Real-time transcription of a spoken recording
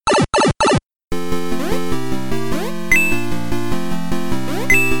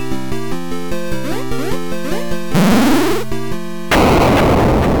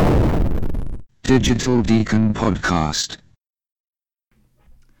Digital Deacon Podcast.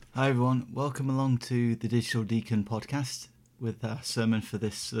 Hi everyone, welcome along to the Digital Deacon Podcast with our sermon for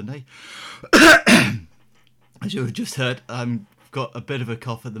this Sunday. As you have just heard, I've got a bit of a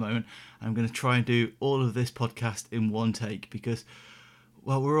cough at the moment. I'm going to try and do all of this podcast in one take because,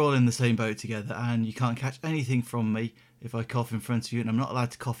 well, we're all in the same boat together and you can't catch anything from me if I cough in front of you, and I'm not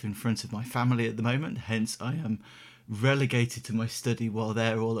allowed to cough in front of my family at the moment, hence I am relegated to my study while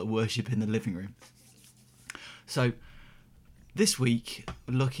they're all at worship in the living room. So this week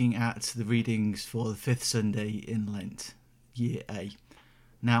we're looking at the readings for the fifth Sunday in Lent, Year A.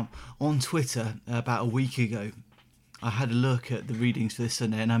 Now on Twitter about a week ago I had a look at the readings for this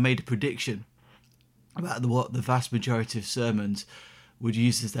Sunday and I made a prediction about what the vast majority of sermons would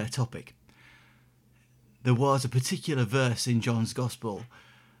use as their topic. There was a particular verse in John's Gospel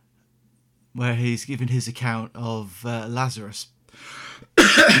where he's given his account of Lazarus,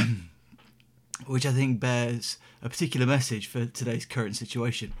 which I think bears a particular message for today's current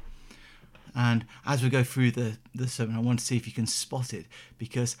situation. And as we go through the sermon, I want to see if you can spot it,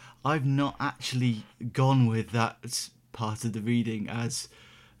 because I've not actually gone with that part of the reading as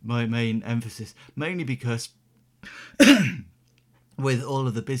my main emphasis, mainly because with all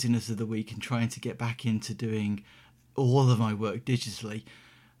of the busyness of the week and trying to get back into doing all of my work digitally,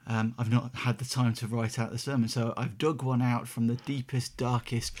 I've not had the time to write out the sermon. So I've dug one out from the deepest,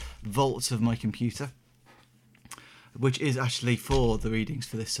 darkest vaults of my computer, which is actually for the readings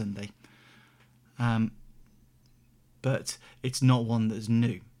for this Sunday. But it's not one that's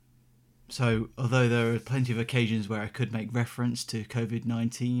new. So although there are plenty of occasions where I could make reference to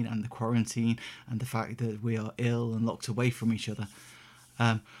COVID-19 and the quarantine and the fact that we are ill and locked away from each other,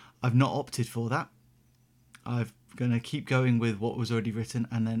 I've not opted for that. I'm going to keep going with what was already written,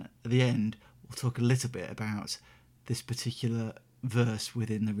 and then at the end we'll talk a little bit about this particular verse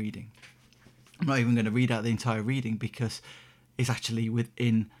within the reading. I'm not even going to read out the entire reading because it's actually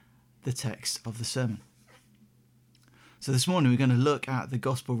within the text of the sermon. So this morning we're going to look at the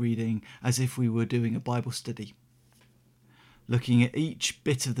gospel reading as if we were doing a Bible study, looking at each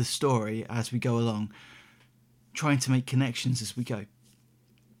bit of the story as we go along, trying to make connections as we go.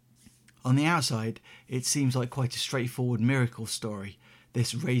 On the outside, it seems like quite a straightforward miracle story,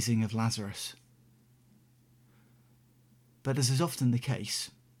 this raising of Lazarus. But as is often the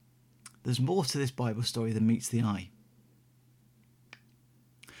case, there's more to this Bible story than meets the eye.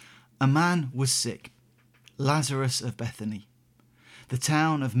 A man was sick, Lazarus of Bethany, the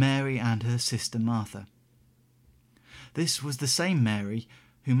town of Mary and her sister Martha. This was the same Mary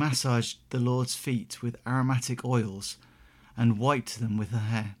who massaged the Lord's feet with aromatic oils and wiped them with her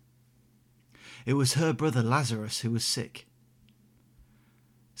hair. It was her brother Lazarus who was sick.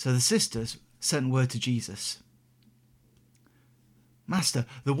 So the sisters sent word to Jesus. "Master,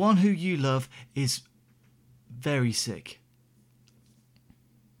 the one who you love is very sick."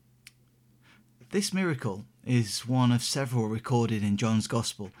 This miracle is one of several recorded in John's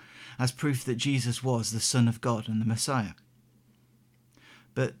Gospel as proof that Jesus was the Son of God and the Messiah.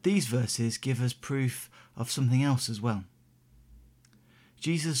 But these verses give us proof of something else as well.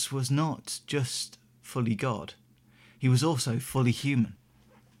 Jesus was not just fully God, he was also fully human.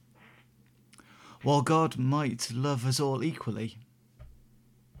 While God might love us all equally,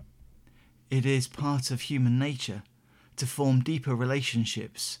 it is part of human nature to form deeper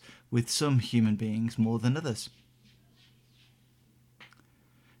relationships with some human beings more than others.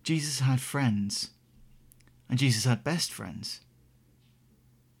 Jesus had friends, and Jesus had best friends.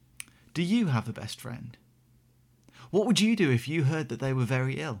 Do you have a best friend? What would you do if you heard that they were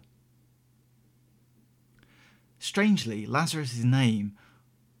very ill? Strangely, Lazarus' name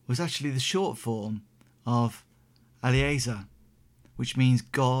was actually the short form of Eliezer, which means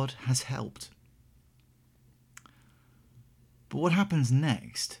God has helped. But what happens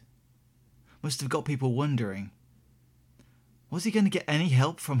next must have got people wondering, was he going to get any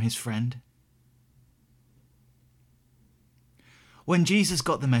help from his friend? When Jesus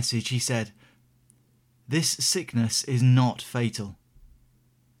got the message, he said, "This sickness is not fatal.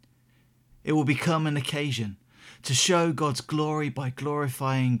 It will become an occasion to show God's glory by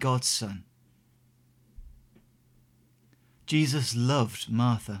glorifying God's Son." Jesus loved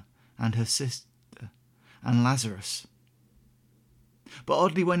Martha and her sister and Lazarus. But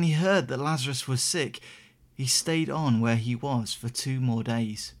oddly, when he heard that Lazarus was sick, he stayed on where he was for 2 more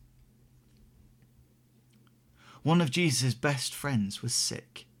days. One of Jesus' best friends was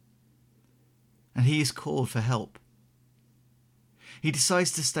sick, and he is called for help. He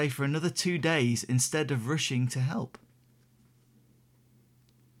decides to stay for another 2 days instead of rushing to help.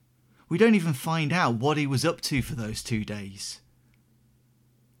 We don't even find out what he was up to for those 2 days.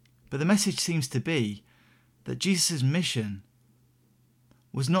 But the message seems to be that Jesus' mission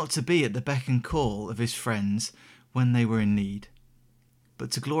was not to be at the beck and call of his friends when they were in need,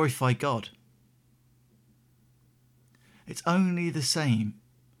 but to glorify God. It's only the same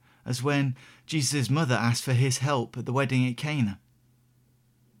as when Jesus' mother asked for his help at the wedding at Cana.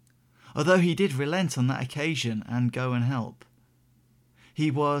 Although he did relent on that occasion and go and help,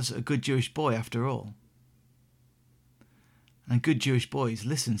 he was a good Jewish boy after all. And good Jewish boys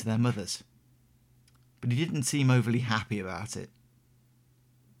listen to their mothers. But he didn't seem overly happy about it.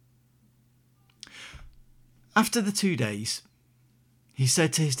 After the 2 days, he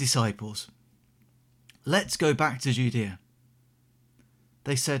said to his disciples, "Let's go back to Judea."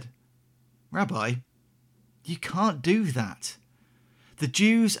 They said, "Rabbi, you can't do that. The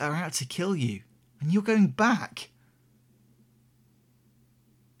Jews are out to kill you, and you're going back."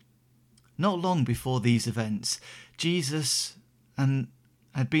 Not long before these events, Jesus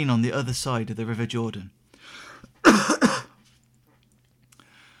had been on the other side of the River Jordan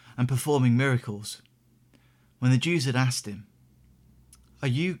and performing miracles when the Jews had asked him, "Are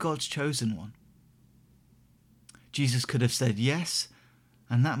you God's chosen one?" Jesus could have said yes,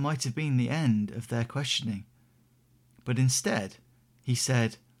 and that might have been the end of their questioning. But instead, he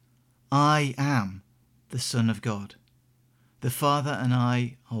said, "I am the Son of God. The Father and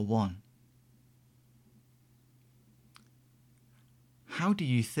I are one." How do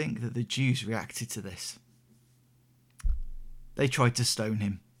you think that the Jews reacted to this? They tried to stone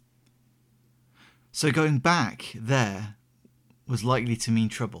him. So going back there was likely to mean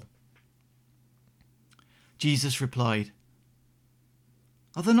trouble. Jesus replied,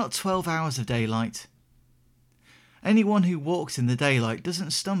 "Are there not 12 hours of daylight? Anyone who walks in the daylight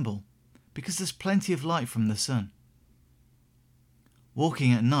doesn't stumble, because there's plenty of light from the sun.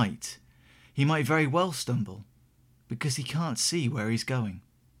 Walking at night, he might very well stumble, because he can't see where he's going."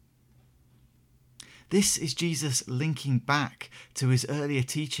 This is Jesus linking back to his earlier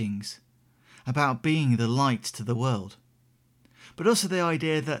teachings about being the light to the world, but also the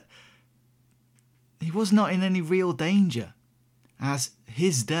idea that he was not in any real danger, as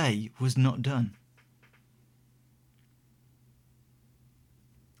his day was not done.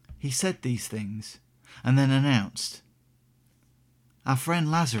 He said these things and then announced, "Our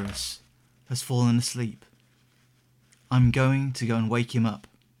friend Lazarus has fallen asleep. I'm going to go and wake him up."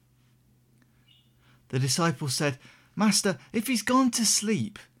 The disciples said, "Master, if he's gone to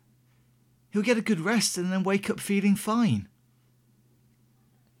sleep, he'll get a good rest and then wake up feeling fine."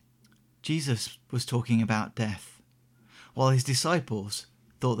 Jesus was talking about death, while his disciples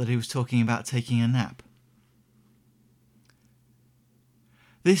thought that he was talking about taking a nap.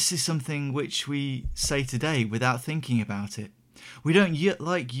 This is something which we say today without thinking about it. We don't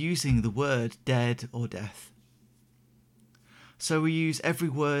like using the word dead or death. So we use every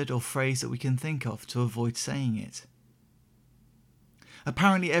word or phrase that we can think of to avoid saying it.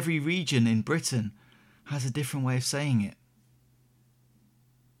 Apparently every region in Britain has a different way of saying it.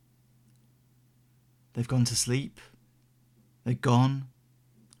 They've gone to sleep, they're gone,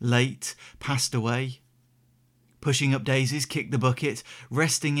 late, passed away, pushing up daisies, kicked the bucket,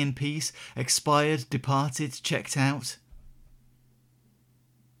 resting in peace, expired, departed, checked out.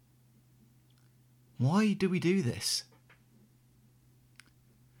 Why do we do this?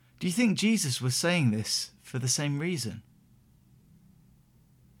 Do you think Jesus was saying this for the same reason?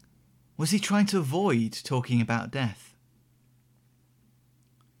 Was he trying to avoid talking about death?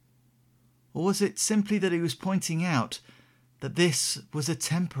 Or was it simply that he was pointing out that this was a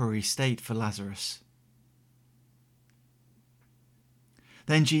temporary state for Lazarus?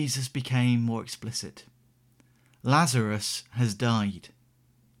 Then Jesus became more explicit. "Lazarus has died,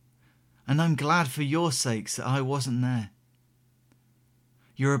 and I'm glad for your sakes that I wasn't there.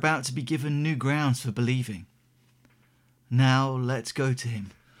 You're about to be given new grounds for believing. Now let's go to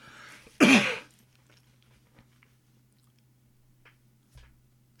him."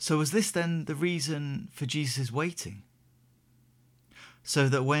 So was this then the reason for Jesus waiting? So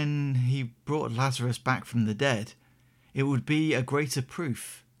that when he brought Lazarus back from the dead, it would be a greater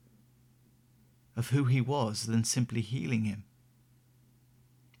proof of who he was than simply healing him?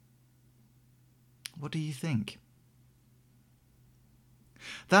 What do you think?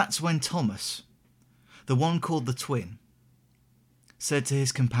 That's when Thomas, the one called the twin, said to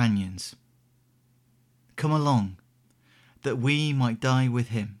his companions, "Come along, that we might die with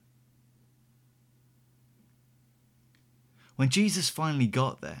him." When Jesus finally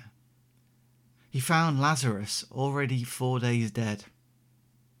got there, he found Lazarus already 4 days dead.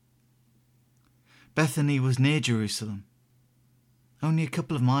 Bethany was near Jerusalem, only a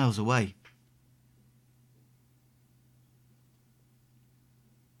couple of miles away.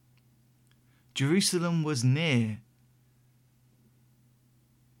 Jerusalem was near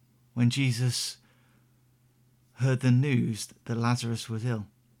when Jesus heard the news that Lazarus was ill.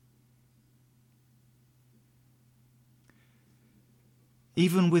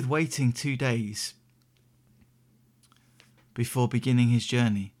 Even with waiting 2 days before beginning his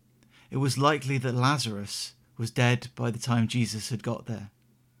journey, it was likely that Lazarus was dead by the time Jesus had got there.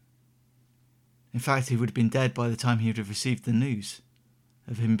 In fact, he would have been dead by the time he would have received the news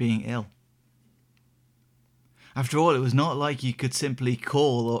of him being ill. After all, it was not like you could simply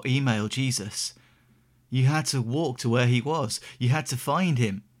call or email Jesus. You had to walk to where he was. You had to find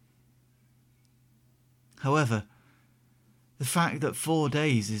him. However, the fact that 4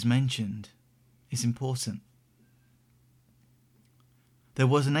 days is mentioned is important. There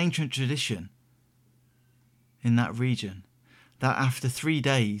was an ancient tradition in that region that after 3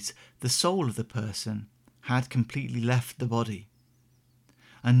 days, the soul of the person had completely left the body,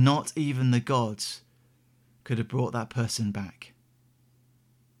 and not even the gods could have brought that person back.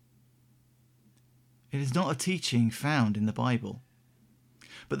 It is not a teaching found in the Bible,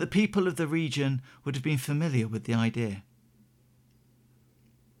 but the people of the region would have been familiar with the idea.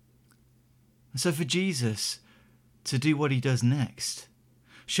 And so for Jesus to do what he does next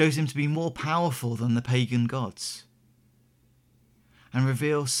shows him to be more powerful than the pagan gods, and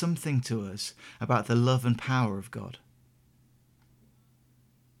reveals something to us about the love and power of God.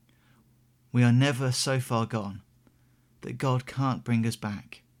 We are never so far gone that God can't bring us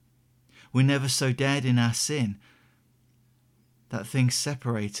back. We're never so dead in our sin that things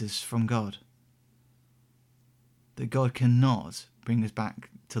separate us from God, that God cannot bring us back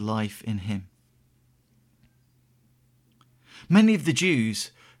to life in him. Many of the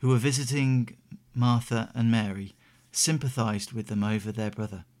Jews who were visiting Martha and Mary sympathised with them over their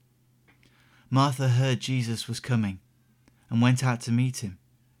brother. Martha heard Jesus was coming and went out to meet him.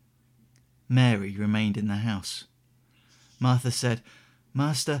 Mary remained in the house. Martha said,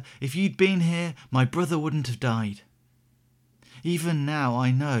 "Master, if you'd been here, my brother wouldn't have died. Even now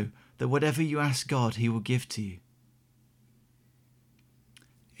I know that whatever you ask God, he will give to you."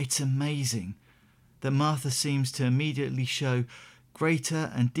 It's amazing that Martha seems to immediately show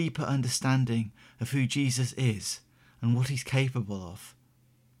greater and deeper understanding of who Jesus is and what he's capable of,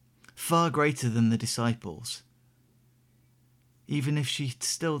 far greater than the disciples, even if she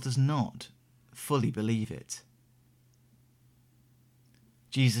still does not fully believe it.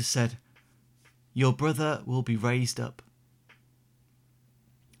 Jesus said, "Your brother will be raised up."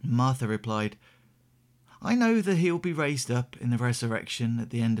 Martha replied, "I know that he will be raised up in the resurrection at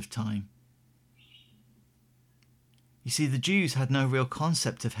the end of time." You see, the Jews had no real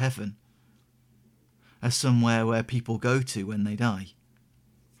concept of heaven as somewhere where people go to when they die.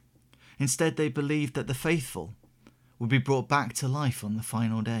 Instead, they believed that the faithful would be brought back to life on the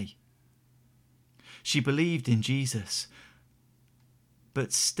final day. She believed in Jesus,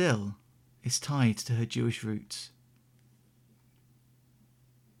 but still is tied to her Jewish roots.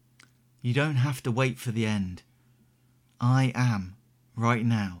 You don't have to wait for the end. I am, right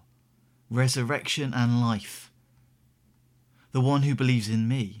now, resurrection and life. The one who believes in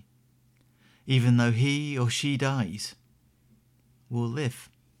me, even though he or she dies, will live.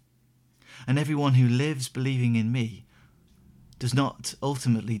 And everyone who lives believing in me does not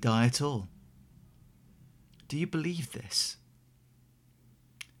ultimately die at all. Do you believe this?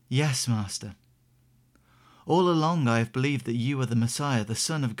 Yes, Master. All along I have believed that you are the Messiah, the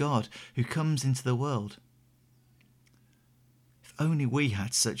Son of God, who comes into the world. If only we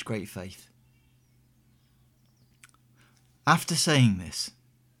had such great faith. After saying this,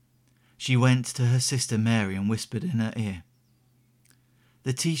 she went to her sister Mary and whispered in her ear,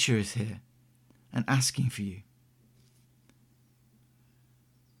 "The teacher is here and asking for you."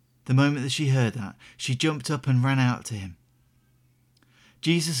 The moment that she heard that, she jumped up and ran out to him.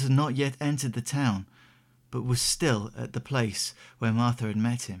 Jesus had not yet entered the town, but was still at the place where Martha had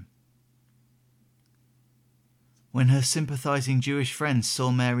met him. When her sympathising Jewish friends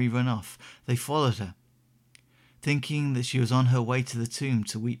saw Mary run off, they followed her, thinking that she was on her way to the tomb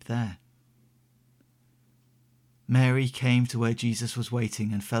to weep there. Mary came to where Jesus was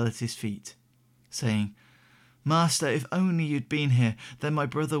waiting and fell at his feet, saying, "Master, if only you'd been here, then my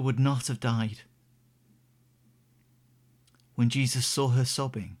brother would not have died." When Jesus saw her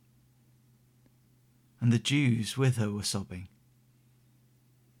sobbing, and the Jews with her were sobbing.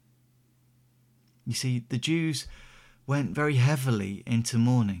 You see, the Jews went very heavily into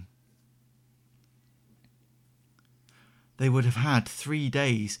mourning. They would have had 3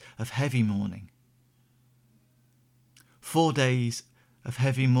 days of heavy mourning, 4 days of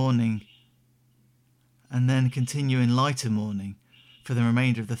heavy mourning, and then continue in lighter mourning for the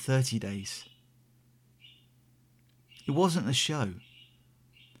remainder of the 30 days. It wasn't a show.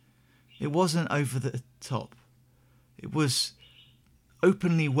 It wasn't over the top. It was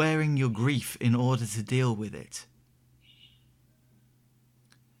openly wearing your grief in order to deal with it.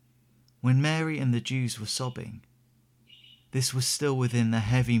 When Mary and the Jews were sobbing, this was still within the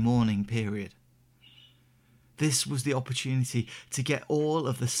heavy mourning period. This was the opportunity to get all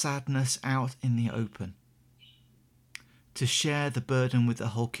of the sadness out in the open, to share the burden with the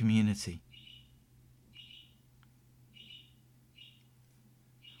whole community.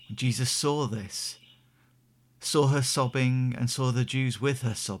 When Jesus saw this, saw her sobbing and saw the Jews with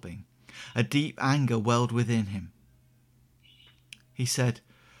her sobbing, a deep anger welled within him. He said,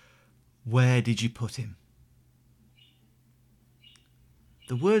 "Where did you put him?"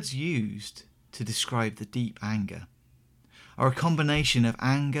 The words used to describe the deep anger are a combination of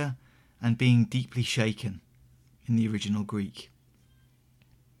anger and being deeply shaken in the original Greek.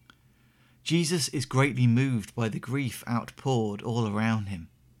 Jesus is greatly moved by the grief outpoured all around him.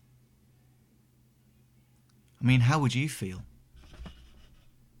 I mean, how would you feel?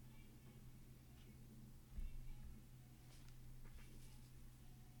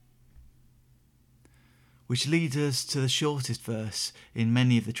 Which leads us to the shortest verse in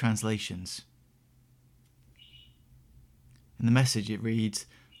many of the translations. In the Message it reads,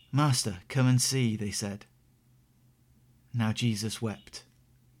 "Master, come and see," they said. Now Jesus wept.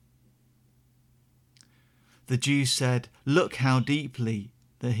 The Jews said, "Look how deeply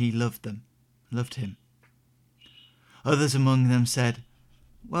that he loved him." Others among them said,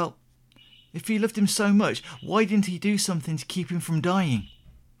 "Well, if he loved him so much, why didn't he do something to keep him from dying?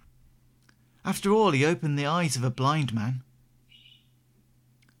 After all, he opened the eyes of a blind man."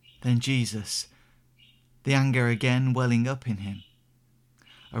 Then Jesus, the anger again welling up in him,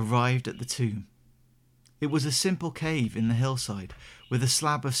 arrived at the tomb. It was a simple cave in the hillside with a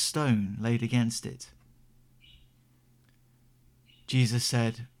slab of stone laid against it. Jesus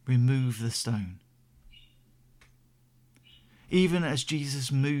said, "Remove the stone." Even as Jesus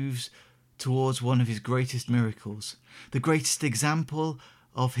moves towards one of his greatest miracles, the greatest example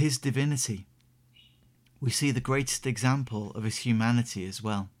of his divinity, we see the greatest example of his humanity as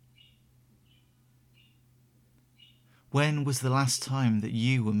well. When was the last time that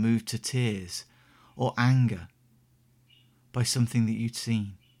you were moved to tears or anger by something that you'd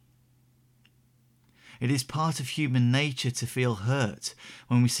seen? It is part of human nature to feel hurt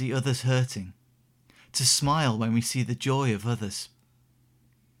when we see others hurting, to smile when we see the joy of others.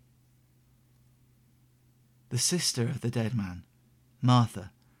 The sister of the dead man,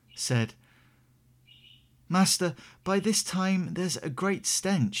 Martha, said, "Master, by this time there's a great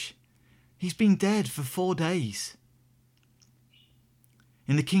stench. He's been dead for 4 days."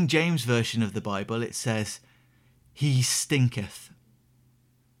 In the King James Version of the Bible it says, "He stinketh."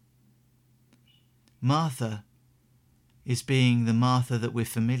 Martha is being the Martha that we're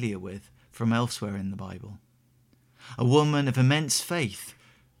familiar with from elsewhere in the Bible. A woman of immense faith,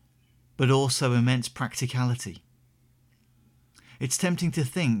 but also immense practicality. It's tempting to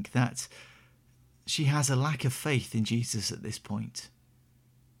think that she has a lack of faith in Jesus at this point.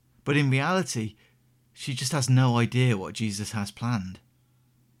 But in reality, she just has no idea what Jesus has planned.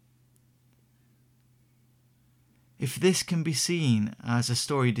 If this can be seen as a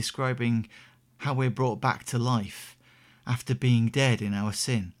story describing how we're brought back to life after being dead in our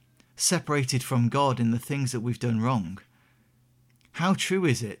sin, separated from God in the things that we've done wrong, how true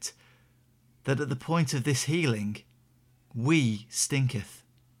is it that at the point of this healing, we stinketh?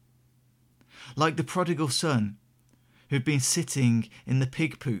 Like the prodigal son who'd been sitting in the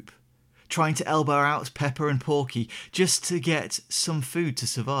pig poop, trying to elbow out Pepper and Porky just to get some food to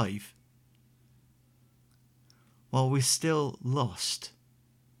survive. While we're still lost,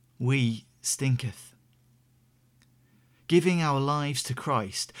 we stinketh. Giving our lives to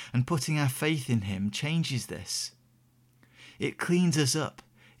Christ and putting our faith in him changes this. It cleans us up.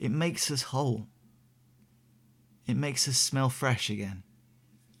 It makes us whole. It makes us smell fresh again.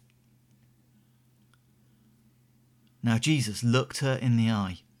 Now Jesus looked her in the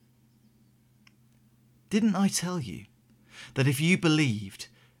eye. "Didn't I tell you that if you believed,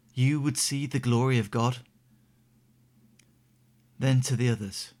 you would see the glory of God?" Then to the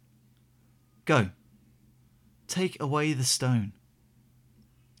others, "Go, take away the stone."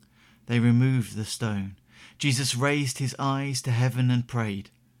 They removed the stone. Jesus raised his eyes to heaven and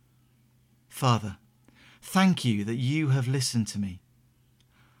prayed, "Father, thank you that you have listened to me.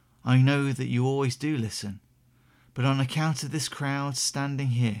 I know that you always do listen, but on account of this crowd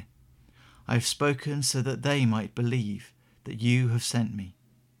standing here, I have spoken so that they might believe that you have sent me."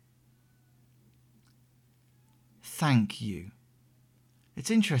 Thank you. It's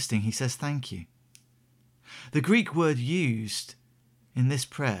interesting he says thank you. The Greek word used in this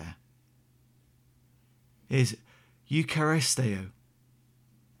prayer is eucharisteo,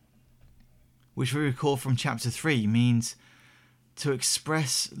 which we recall from chapter 3 means to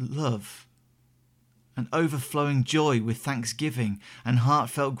express love and overflowing joy with thanksgiving and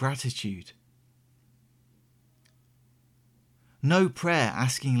heartfelt gratitude. No prayer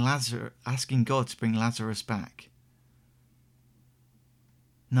asking God to bring Lazarus back.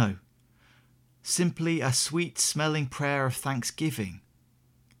 No, simply a sweet-smelling prayer of thanksgiving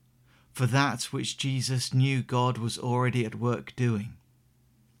for that which Jesus knew God was already at work doing.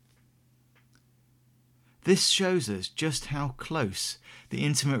 This shows us just how close the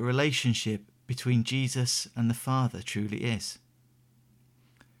intimate relationship between Jesus and the Father truly is.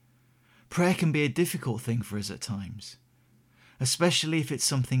 Prayer can be a difficult thing for us at times, especially if it's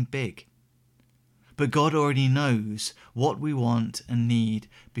something big. But God already knows what we want and need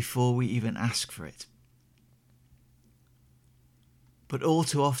before we even ask for it. But all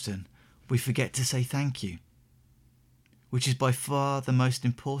too often, we forget to say thank you, which is by far the most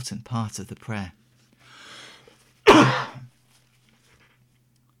important part of the prayer.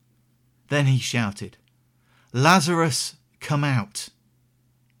 Then he shouted, "Lazarus, come out."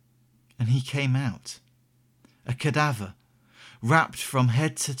 And he came out, a cadaver, wrapped from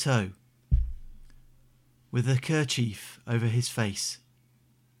head to toe, with a kerchief over his face.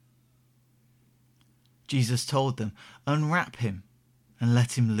 Jesus told them, "Unwrap him and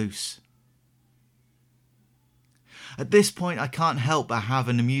let him loose." At this point, I can't help but have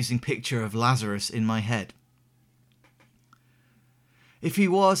an amusing picture of Lazarus in my head. If he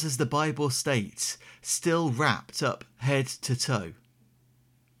was, as the Bible states, still wrapped up head to toe,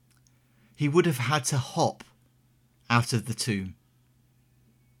 he would have had to hop out of the tomb.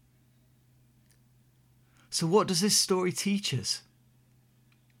 So what does this story teach us?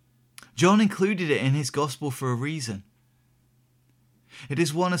 John included it in his gospel for a reason. It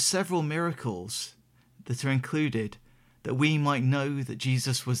is one of several miracles that are included that we might know that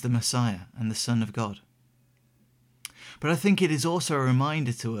Jesus was the Messiah and the Son of God. But I think it is also a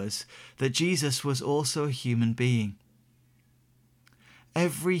reminder to us that Jesus was also a human being.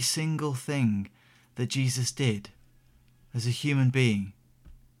 Every single thing that Jesus did as a human being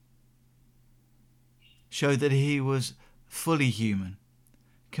showed that he was fully human,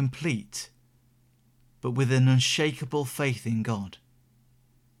 complete, but with an unshakable faith in God.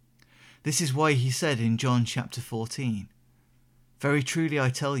 This is why he said in John chapter 14, "Very truly I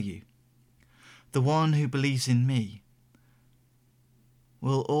tell you, the one who believes in me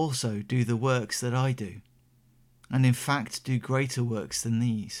will also do the works that I do, and in fact do greater works than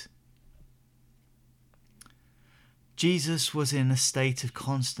these." Jesus was in a state of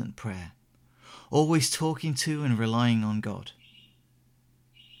constant prayer, always talking to and relying on God.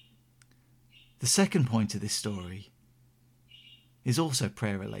 The second point of this story is also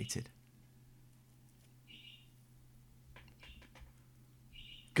prayer related.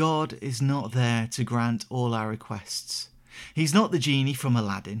 God is not there to grant all our requests. He's not the genie from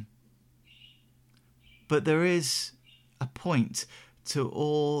Aladdin. But there is a point to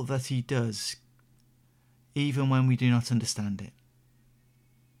all that he does, even when we do not understand it.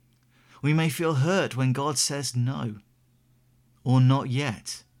 We may feel hurt when God says no, or not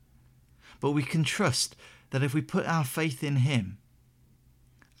yet. But we can trust that if we put our faith in him,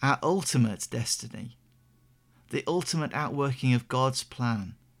 our ultimate destiny, the ultimate outworking of God's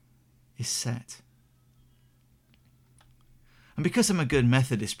plan, is set. And because I'm a good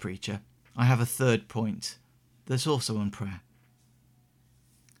Methodist preacher, I have a third point that's also on prayer.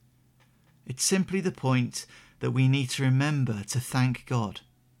 It's simply the point that we need to remember to thank God.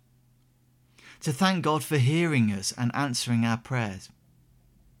 To thank God for hearing us and answering our prayers.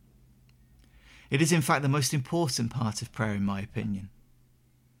 It is in fact the most important part of prayer in my opinion,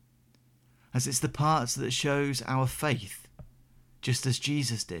 as it's the part that shows our faith, just as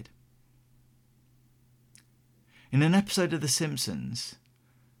Jesus did. In an episode of The Simpsons,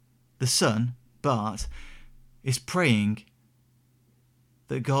 the son, Bart, is praying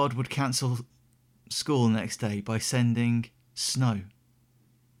that God would cancel school next day by sending snow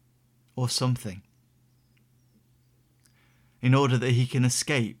or something, in order that he can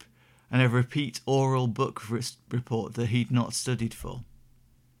escape and a repeat oral book report that he'd not studied for.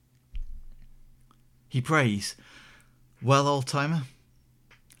 He prays, "Well, old-timer,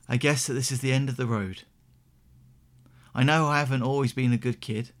 I guess that this is the end of the road. I know I haven't always been a good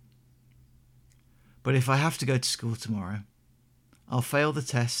kid, but if I have to go to school tomorrow, I'll fail the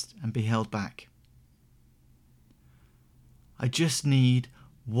test and be held back. I just need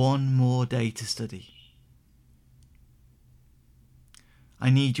one more day to study. I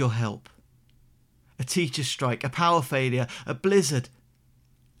need your help, a teacher strike, a power failure, a blizzard,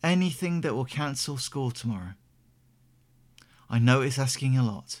 anything that will cancel school tomorrow. I know it's asking a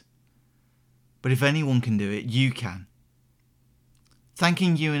lot, but if anyone can do it, you can.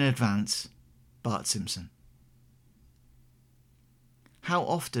 Thanking you in advance, Bart Simpson. How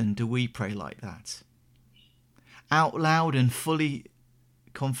often do we pray like that? Out loud and fully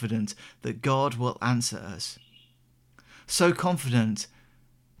confident that God will answer us. So confident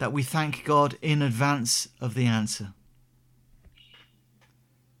that we thank God in advance of the answer.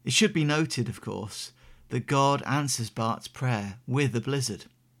 It should be noted, of course, that God answers Bart's prayer with a blizzard.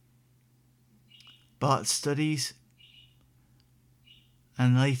 Bart studies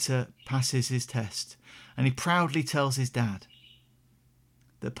and later passes his test, and he proudly tells his dad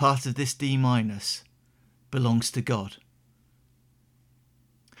that part of this D- belongs to God.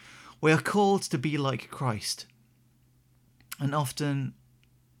 We are called to be like Christ, and often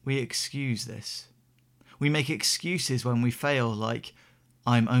we excuse this. We make excuses when we fail, like,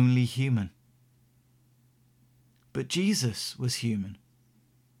 I'm only human. But Jesus was human,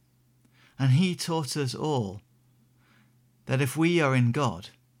 and he taught us all that if we are in God,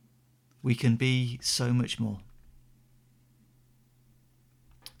 we can be so much more.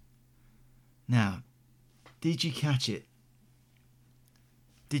 Now, did you catch it?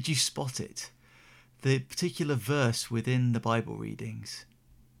 Did you spot it? The particular verse within the Bible readings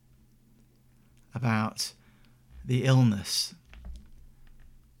about the illness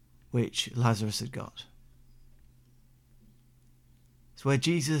which Lazarus had got. It's where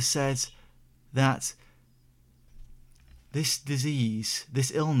Jesus says that this disease,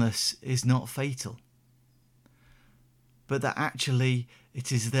 this illness is not fatal, but that actually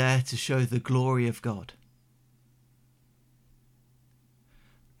it is there to show the glory of God.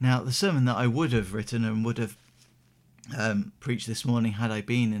 Now, the sermon that I would have written and would have preached this morning had I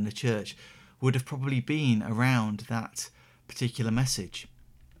been in the church would have probably been around that particular message.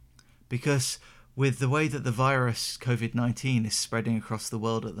 Because with the way that the virus COVID-19 is spreading across the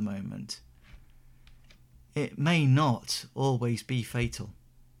world at the moment, it may not always be fatal.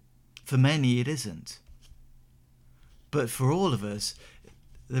 For many it isn't. But for all of us,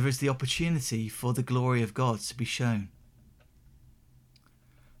 there is the opportunity for the glory of God to be shown.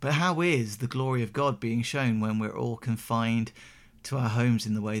 But how is the glory of God being shown when we're all confined to our homes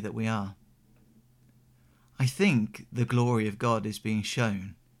in the way that we are? I think the glory of God is being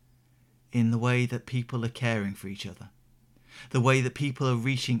shown in the way that people are caring for each other, the way that people are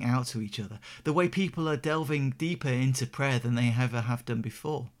reaching out to each other, the way people are delving deeper into prayer than they ever have done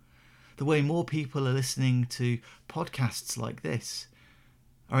before, the way more people are listening to podcasts like this,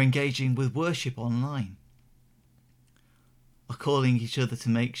 are engaging with worship online, are calling each other to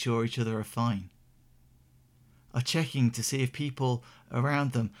make sure each other are fine, are checking to see if people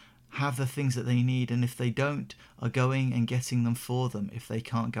around them have the things that they need, and if they don't, are going and getting them for them if they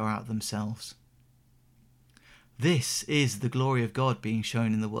can't go out themselves. This is the glory of God being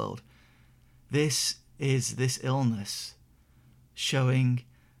shown in the world. This is this illness showing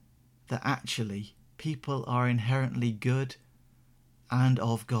that actually people are inherently good and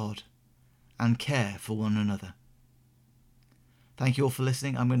of God and care for one another. Thank you all for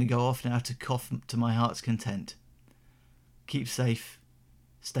listening. I'm going to go off now to cough to my heart's content. Keep safe.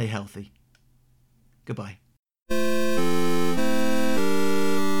 Stay healthy. Goodbye.